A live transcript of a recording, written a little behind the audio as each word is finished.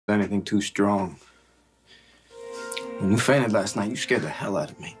anything too strong. When you fainted last night, you scared the hell out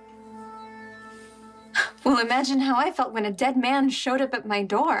of me. Well, imagine how I felt when a dead man showed up at my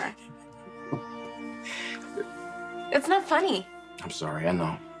door. It's not funny. I'm sorry, I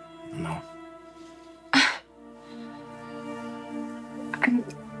know. I know.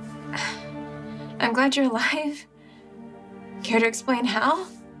 I'm glad you're alive. Care to explain how?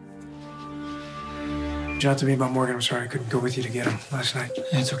 Reach out to me about Morgan. I'm sorry I couldn't go with you to get him last night.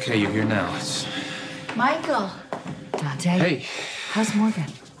 It's okay, you're here now. It's... Michael. Dante. Hey. How's Morgan?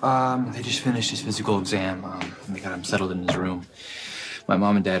 They just finished his physical exam. They got him settled in his room. My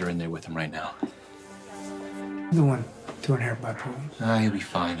mom and dad are in there with him right now. The one doing hair bipolar. He'll be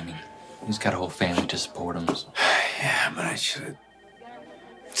fine. I mean, he's got a whole family to support him. So. Yeah, but I should have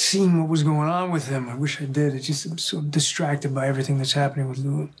seen what was going on with him. I wish I did. I'm so distracted by everything that's happening with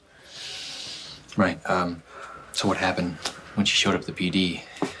Lou. Right. So what happened when she showed up at the PD?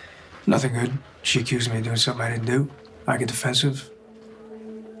 Nothing good. She accused me of doing something I didn't do. I get defensive.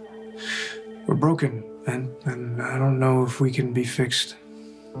 We're broken, and I don't know if we can be fixed.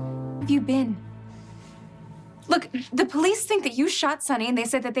 Where have you been? Look, the police think that you shot Sonny, and they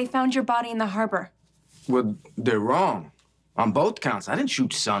said that they found your body in the harbor. Well, they're wrong. On both counts, I didn't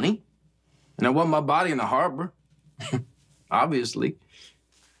shoot Sonny. And there wasn't my body in the harbor. Obviously.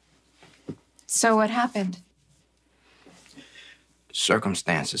 So what happened?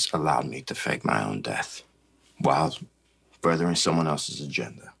 Circumstances allowed me to fake my own death while furthering someone else's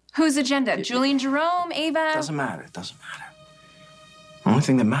agenda. Whose agenda? Julian Jerome, Ava? Doesn't matter. It doesn't matter. The only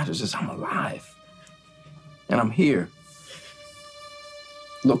thing that matters is I'm alive. And I'm here,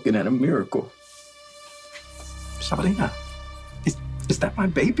 looking at a miracle. Sabrina, is that my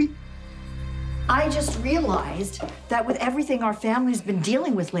baby? I just realized that with everything our family's been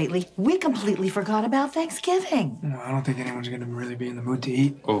dealing with lately, we completely forgot about Thanksgiving. No, I don't think anyone's gonna really be in the mood to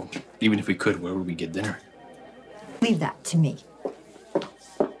eat. Oh, even if we could, where would we get dinner? Leave that to me.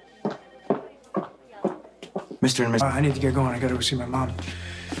 Mr. and Mrs. I need to get going. I gotta go see my mom.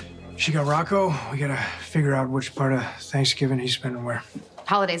 She got Rocco. We gotta figure out which part of Thanksgiving he's spending where.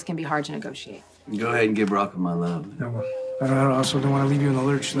 Holidays can be hard to negotiate. Go ahead and give Rocco my love. No, I also don't want to leave you in the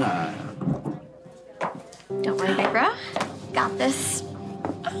lurch. Nah. Don't worry, big bro. Got this.